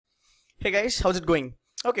Hey guys, how's it going?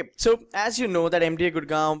 Okay, so as you know that MDI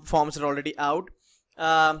Gurgaon forms are already out.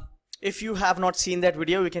 If you have not seen that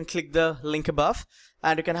video, you can click the link above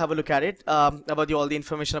and you can have a look at it about all the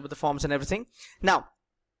information about the forms and everything. Now,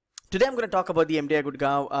 today I'm going to talk about the MDI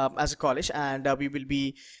Gurgaon as a college, and we will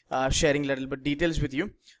be sharing a little bit details with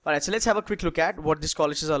you. Alright, so let's have a quick look at what this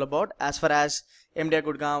college is all about as far as MDI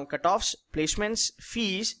Gurgaon cutoffs, placements,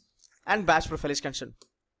 fees and batch profile is concerned.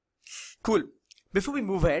 Cool. Before we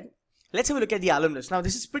move ahead, let's have a look at the alumnus. Now,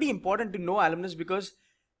 this is pretty important to know alumnus because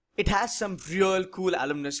it has some real cool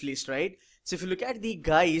alumnus list, right? So if you look at the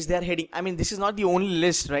guys, they are heading. I mean, this is not the only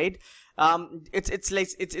list, right?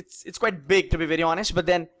 It's quite big, to be very honest. But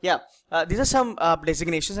then, yeah, these are some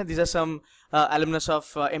designations and these are some alumnus of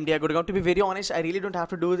MDI Gurgaon. To be very honest, I really don't have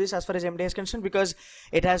to do this as far as MDI is concerned because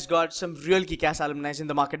it has got some real kick-ass alumni in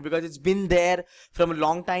the market because it's been there from a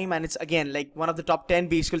long time and it's again like one of the top 10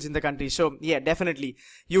 B schools in the country. So yeah, definitely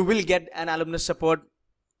you will get an alumnus support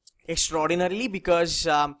extraordinarily because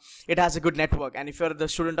it has a good network, and if you're the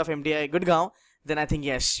student of MDI Gurgaon, then I think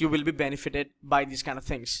yes, you will be benefited by these kind of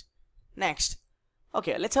things. Next,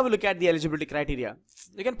 okay, let's have a look at the eligibility criteria.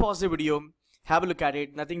 You can pause the video, have a look at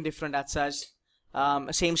it. Nothing different as such,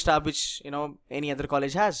 same stuff which any other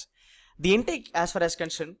college has. The intake as far as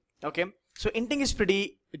concerned, okay, so intake is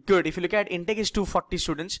pretty good. If you look at intake is 240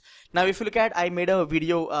 students. Now if you look at, I made a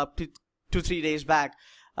video 2-3 days back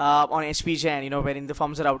on SPGen, wherein the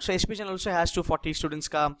forms are out. So SPGen also has 240 students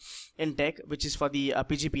intake, which is for the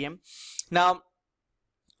PGPM. Now,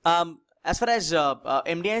 as far as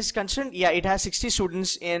MDI is concerned, yeah, it has 60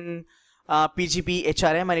 students in PGP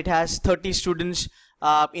HRM and it has 30 students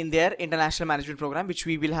in their international management program, which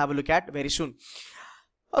we will have a look at very soon.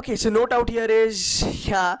 Okay, so note out here is,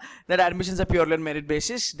 yeah, that admissions are purely on merit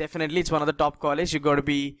basis. Definitely, it's one of the top college. You got to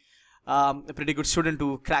be a pretty good student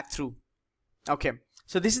to crack through. Okay.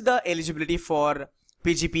 So this is the eligibility for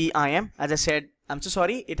PGP IM. As I said, I'm so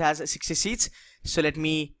sorry, it has 60 seats. So let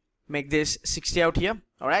me make this 60 out here.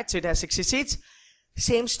 Alright, so it has 60 seats.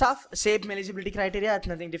 Same stuff, same eligibility criteria,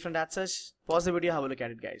 nothing different as such. Pause the video, have a look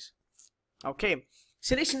at it, guys. Okay,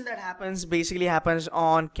 selection that happens basically happens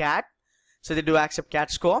on CAT. So they do accept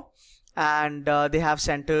CAT score. And they have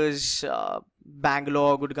centers,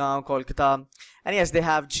 Bangalore, Gurgaon, Kolkata. And yes, they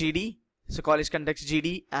have GD. So college conducts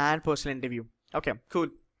GD and personal interview. Okay, cool.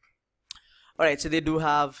 Alright, so they do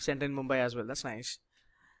have center in Mumbai as well. That's nice.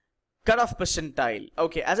 Cutoff percentile.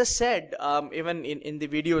 Okay, as I said, even in the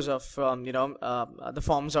videos of the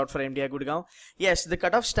forms out for MDI Gurgaon, yes, the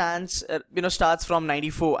cutoff stands starts from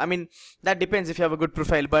 94. I mean, that depends if you have a good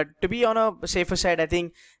profile, but to be on a safer side, I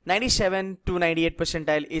think 97 to 98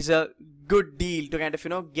 percentile is a good deal to kind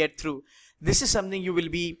of get through. This is something you will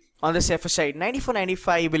be on the safer side. 94,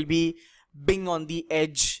 95 will be being on the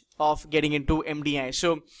edge of getting into MDI.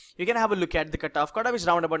 So you can have a look at the cutoff. Cutoff is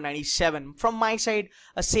around about 97. From my side,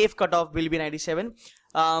 a safe cutoff will be 97.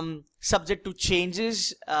 Subject to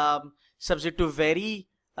changes, subject to vary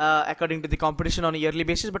according to the competition on a yearly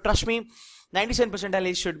basis. But trust me, 97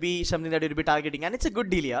 percentile should be something that you'll be targeting, and it's a good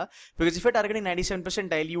deal here because if you're targeting 97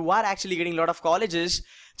 percentile, you are actually getting a lot of colleges.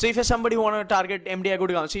 So if you're somebody who want to target MDI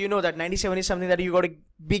Gurgaon, so you know that 97 is something that you got to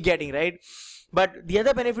be getting, right? But the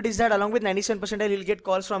other benefit is that along with 97 percentile, you'll get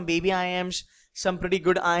calls from baby IMs, some pretty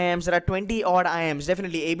good IMs. There are 20 odd IMs.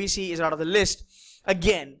 Definitely ABC is out of the list.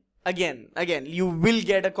 Again, you will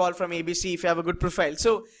get a call from ABC if you have a good profile.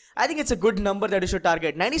 So I think it's a good number that you should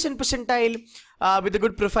target. 97 percentile with a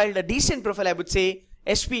good profile, a decent profile, I would say.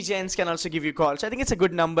 SPGens can also give you calls. I think it's a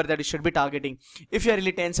good number that you should be targeting. If you're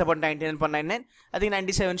really tense about 99.99, I think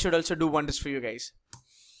 97 should also do wonders for you guys.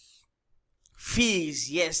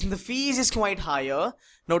 Fees, yes, the fees is quite higher,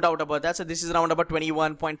 no doubt about that. So this is around about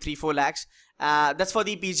 21.34 lakhs. That's for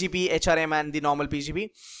the PGP, HRM and the normal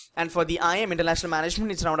PGP. And for the IM, International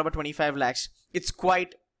Management, it's around about 25 lakhs. It's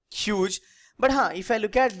quite huge. But if I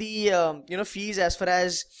look at the, fees as far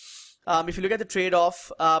as, if you look at the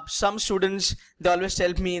trade-off, some students, they always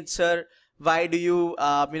tell me, sir, why do you,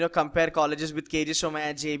 compare colleges with KG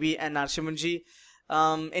Somaya, JB and Narsimunji?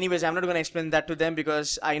 Anyways, I'm not going to explain that to them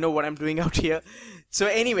because I know what I'm doing out here. So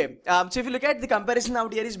anyway, so if you look at the comparison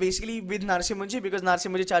out here is basically with Narsimunji because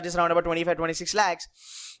Narsimunji charges around about 25-26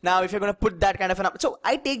 lakhs. Now, if you're going to put that kind of so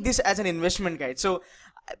I take this as an investment guide. So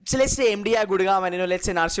let's say MDI Gurgaon and let's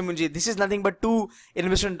say Narsimunji, this is nothing but two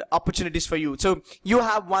investment opportunities for you. So you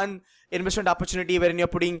have one investment opportunity wherein you're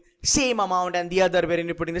putting same amount and the other wherein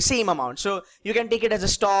you're putting the same amount. So you can take it as a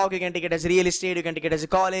stock, you can take it as real estate, you can take it as a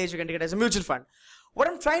college, you can take it as a mutual fund. What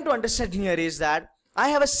I'm trying to understand here is that I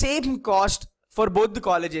have a same cost for both the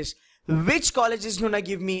colleges. which college is gonna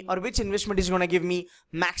give me, or which investment is gonna give me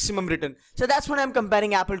maximum return. So that's when I'm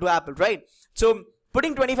comparing apple to apple, right? So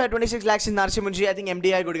putting 25-26 lakhs in Narsi Munji, I think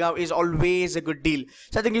MDI Gurgaon is always a good deal.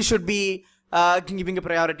 So I think you should be giving a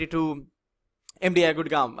priority to MDI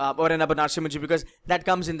Gurgaon or an About Narsi Munji, because that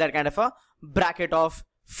comes in that kind of a bracket of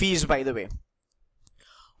fees, by the way.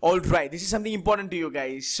 Alright, this is something important to you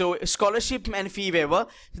guys. So scholarship and fee waiver.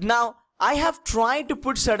 Now I have tried to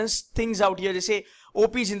put certain things out here. They say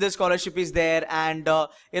OPs in the scholarship is there, and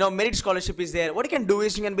merit scholarship is there. What you can do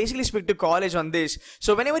is you can basically speak to college on this.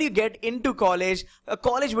 So whenever you get into college, a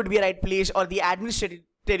college would be a right place, or the administrative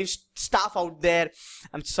staff out there,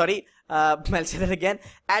 I'm sorry, I'll say that again,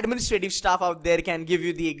 administrative staff out there can give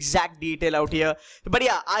you the exact detail out here. But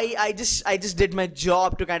yeah, I just did my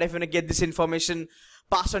job to kind of get this information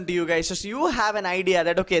passed on to you guys, so you have an idea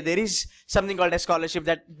that okay, there is something called a scholarship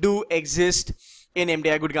that do exist in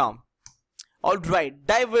MDI Gurgaon. Alright,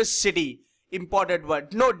 diversity, important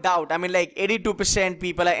word, no doubt. I mean, like 82%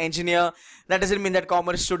 people are engineer. That doesn't mean that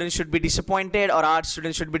commerce students should be disappointed or art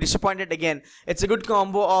students should be disappointed. Again, it's a good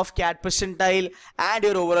combo of CAT percentile and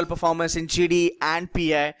your overall performance in GD and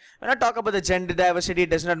PI. When I talk about the gender diversity,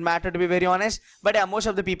 it does not matter, to be very honest. But yeah, most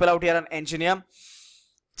of the people out here are engineer.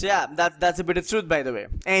 So yeah, that's a bit of truth, by the way.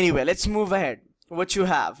 Anyway, let's move ahead. What you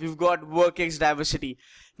have, you've got WorkX diversity.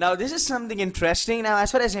 Now this is something interesting. Now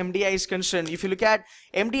as far as MDI is concerned, if you look at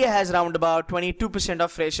MDI has around about 22%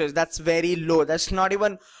 of freshers. That's very low. That's not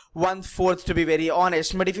even 1/4, to be very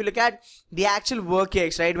honest. But if you look at the actual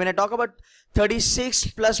WorkX, right, when I talk about 36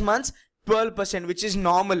 plus months, 12%, which is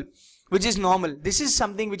normal. This is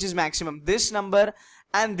something which is maximum. This number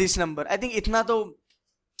and this number, I think itna to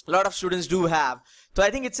a lot of students do have. So I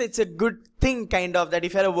think it's a good thing, kind of, that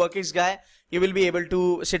if you're a WorkX guy, you will be able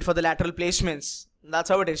to sit for the lateral placements. That's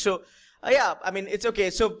how it is. So yeah, I mean, it's okay.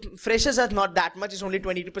 So freshers are not that much. It's only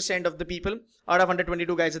 22% of the people out of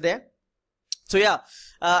 122 guys are there. So yeah,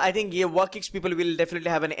 I think yeah, WorkX people will definitely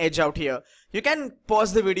have an edge out here. You can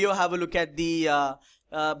pause the video, have a look at the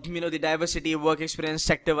the diversity, work experience,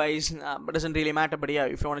 sector wise, but doesn't really matter. But yeah,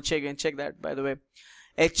 if you want to check, you can check that, by the way.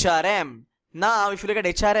 HRM. Now, if you look at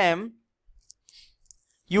HRM,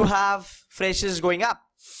 you have freshers going up.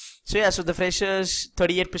 So yeah, so the freshers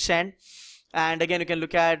 38%, and again you can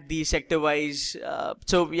look at the sector wise.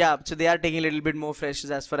 So yeah, so they are taking a little bit more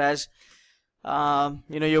freshers as far as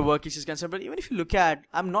your work is concerned. But even if you look at,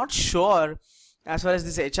 I'm not sure as far as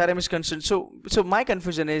this HRM is concerned. So my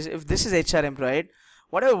confusion is, if this is HRM, right?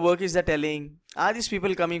 Whatever work is they're telling, are these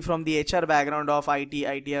people coming from the HR background of IT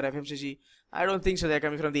or FMCG? I don't think so. They're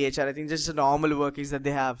coming from the HR. I think just the normal work is that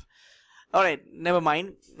they have. All right, never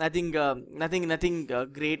mind. I think nothing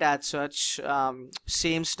great as such.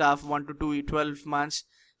 Same stuff. 1 to 2, 12 months,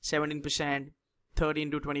 17%,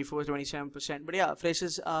 13 to 24, 27%. But yeah,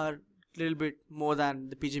 freshers are a little bit more than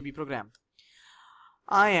the PGP program.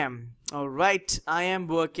 IM. Alright, IM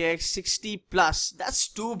WorkX 60 plus. That's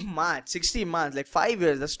too much. 60 months, like 5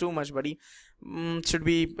 years. That's too much, buddy. Should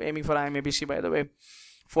be aiming for IM ABC, by the way.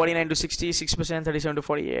 49 to 60, 6%, 37 to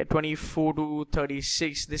 48, 24 to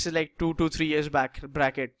 36. This is like 2 to 3 years back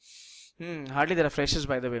bracket. Hardly there are freshers,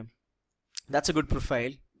 by the way. That's a good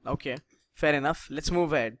profile. Okay, fair enough. Let's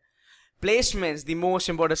move ahead. Placements, the most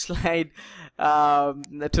important slide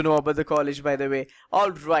to know about the college, by the way.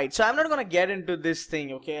 Alright, so I'm not gonna get into this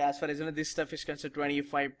thing, okay, as far as this stuff is concerned.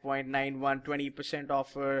 25.91, 20%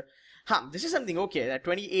 offer. This is something okay. That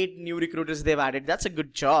 28 new recruiters they've added. That's a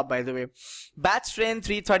good job, by the way. Batch strength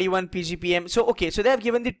 331 PGPM. So okay, so they have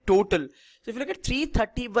given the total. So if you look at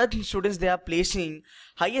 331 students they are placing,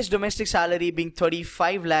 highest domestic salary being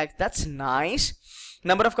 35 lakhs. That's nice.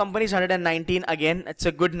 Number of companies 119. Again, it's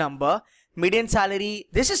a good number. Median salary,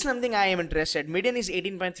 this is something I am interested. Median is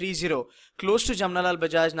 18.30, close to Jamnalal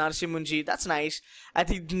Bajaj, Narsi Munji. That's nice. I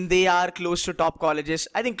think they are close to top colleges.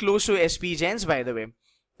 I think close to SP Gens, by the way.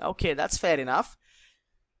 Okay, that's fair enough.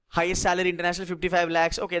 Highest salary international 55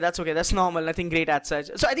 lakhs. Okay, that's normal. Nothing great as such.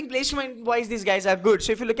 So I think placement wise these guys are good.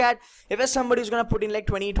 So if you look at, if there's somebody who's gonna put in like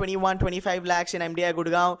 20, 21, 25 lakhs in MDI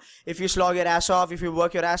Gurgaon, if you slog your ass off, if you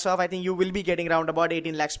work your ass off, I think you will be getting around about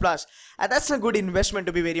 18 lakhs plus. And that's a good investment,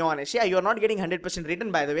 to be very honest. Yeah, you're not getting 100%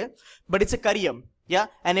 return, by the way, but it's a career. Yeah,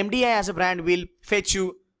 and MDI as a brand will fetch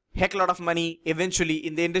you heck lot of money eventually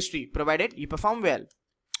in the industry, provided you perform well.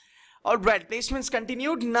 Alright, placements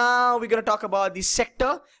continued. Now we're going to talk about the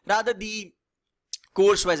sector, rather the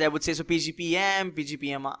course wise, I would say. So PGPM,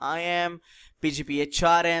 PGPM-IM,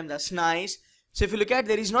 PGP-HRM, that's nice. So if you look at,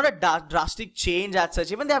 there is not a drastic change as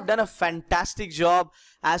such. Even they have done a fantastic job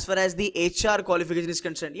as far as the HR qualification is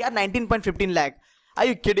concerned. Yeah, 19.15 lakh. Are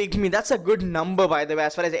you kidding me? That's a good number, by the way,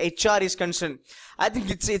 as far as HR is concerned. I think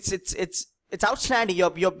it's outstanding.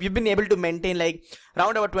 You've been able to maintain like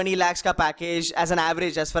around about 20 lakhs ka package as an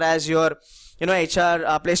average as far as your HR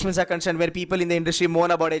placements are concerned, where people in the industry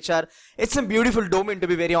moan about HR. It's a beautiful domain, to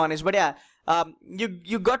be very honest. But yeah,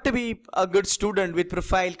 you got to be a good student with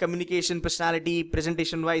profile, communication, personality,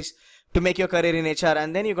 presentation wise to make your career in HR,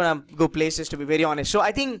 and then you're gonna go places, to be very honest. So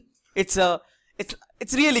I think it's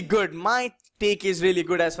really good. My take is really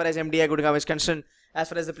good as far as MDI Gurgaon is concerned. As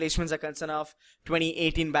far as the placements are concerned of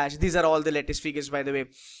 2018 batch, these are all the latest figures, by the way.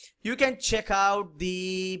 You can check out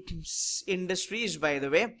the industries, by the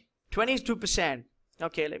way. 22%.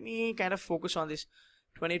 Okay, let me kind of focus on this.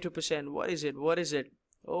 22%. What is it? What is it?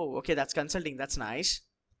 Oh, okay, that's consulting. That's nice.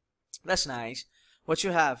 That's nice. What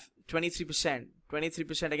you have? 23%.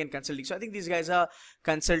 23% again consulting. So I think these guys are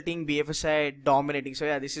consulting, BFSI dominating. So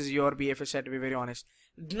yeah, this is your BFSI, to be very honest.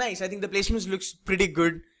 Nice. I think the placements looks pretty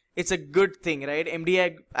good. It's a good thing, right?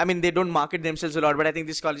 MDI, I mean, they don't market themselves a lot, but I think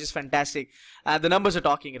this college is fantastic. The numbers are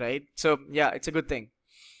talking, right? So yeah, it's a good thing.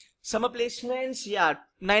 Summer placements, yeah,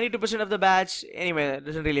 92% of the batch. Anyway, it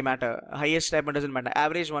doesn't really matter. Highest stipend doesn't matter.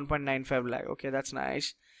 Average 1.95 lakh. Okay, that's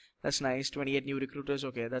nice. That's nice. 28 new recruiters.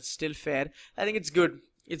 Okay, that's still fair. I think it's good.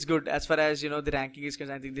 It's good as far as, the ranking is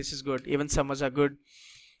concerned. I think this is good. Even summers are good.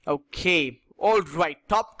 Okay. All right.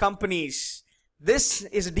 Top companies. This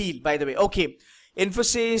is a deal, by the way. Okay.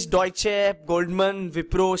 Infosys, Deutsche, Goldman,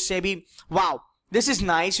 Wipro, SEBI. Wow. This is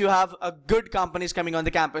nice. You have a good companies coming on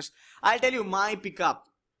the campus. I'll tell you my pickup.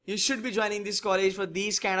 You should be joining this college for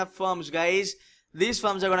these kind of firms, guys. These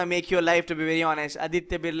firms are going to make your life, to be very honest.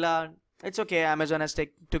 Aditya Birla. It's okay. Amazon has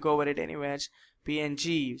took over it anyways.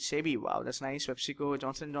 P&G, SEBI. Wow, that's nice. PepsiCo,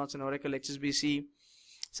 Johnson & Johnson, Oracle, HSBC,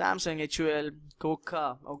 Samsung, HUL,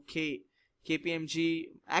 Coca. Okay. KPMG,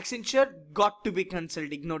 Accenture, got to be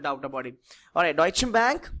consulting, no doubt about it. Alright, Deutsche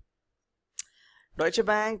Bank,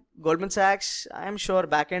 Goldman Sachs, I am sure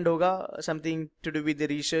back-end hoga, something to do with the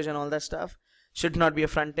research and all that stuff. Should not be a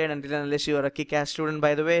front-end unless you are a kick-ass student,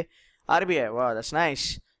 by the way. RBI, wow, that's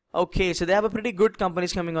nice. Okay, so they have a pretty good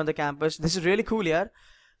companies coming on the campus. This is really cool, yeah.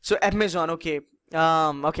 So Amazon, okay.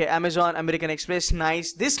 Okay, Amazon, American Express,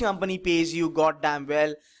 nice. This company pays you goddamn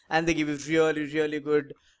well, and they give you really, really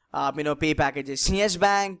good pay packages. CS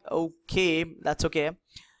Bank, okay, that's okay.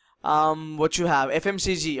 What you have?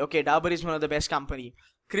 FMCG, okay, Dabur is one of the best company.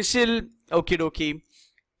 Crisil, okie dokie.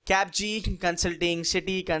 CapG Consulting,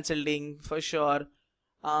 City Consulting for sure.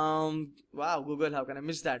 Wow, Google, how can I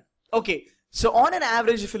miss that? Okay, so on an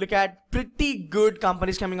average, if you look at pretty good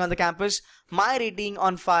companies coming on the campus, my rating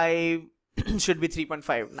on 5 should be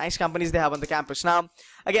 3.5. Nice companies they have on the campus. Now,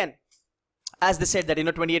 again, as they said that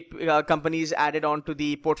 28 companies added on to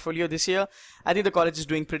the portfolio this year. I think the college is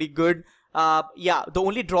doing pretty good. Yeah, the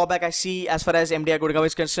only drawback I see as far as MDI Gurgaon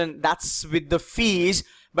is concerned, that's with the fees.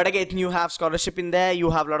 But again, you have scholarship in there.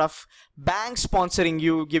 You have a lot of banks sponsoring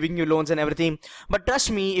you, giving you loans and everything. But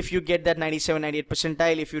trust me, if you get that 97, 98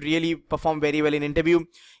 percentile, if you really perform very well in interview,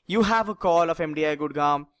 you have a call of MDI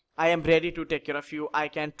Gurgaon. I am ready to take care of you. I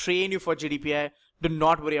can train you for GDPI. Do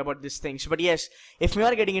not worry about these things. But yes, if you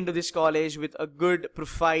are getting into this college with a good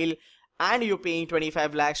profile and you're paying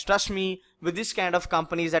 25 lakhs, trust me, with this kind of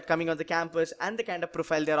companies that coming on the campus and the kind of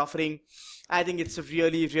profile they're offering, I think it's a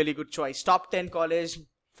really, really good choice. Top 10 college,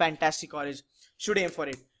 fantastic college. Should aim for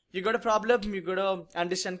it. You got a problem, you got to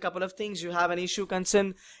understand a couple of things, you have an issue,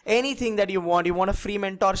 concern, anything that you want a free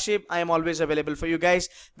mentorship, I am always available for you guys.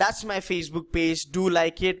 That's my Facebook page. Do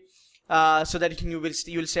like it. So that you will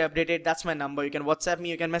stay updated. That's my number. You can WhatsApp me,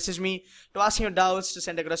 you can message me to ask your doubts, to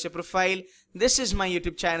send across your profile. This is my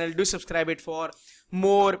YouTube channel. Do subscribe it for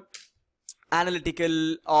more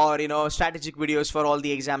analytical or strategic videos for all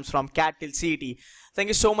the exams from CAT till CET. Thank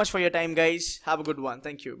you so much for your time, guys. Have a good one.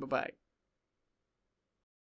 Thank you. Bye bye.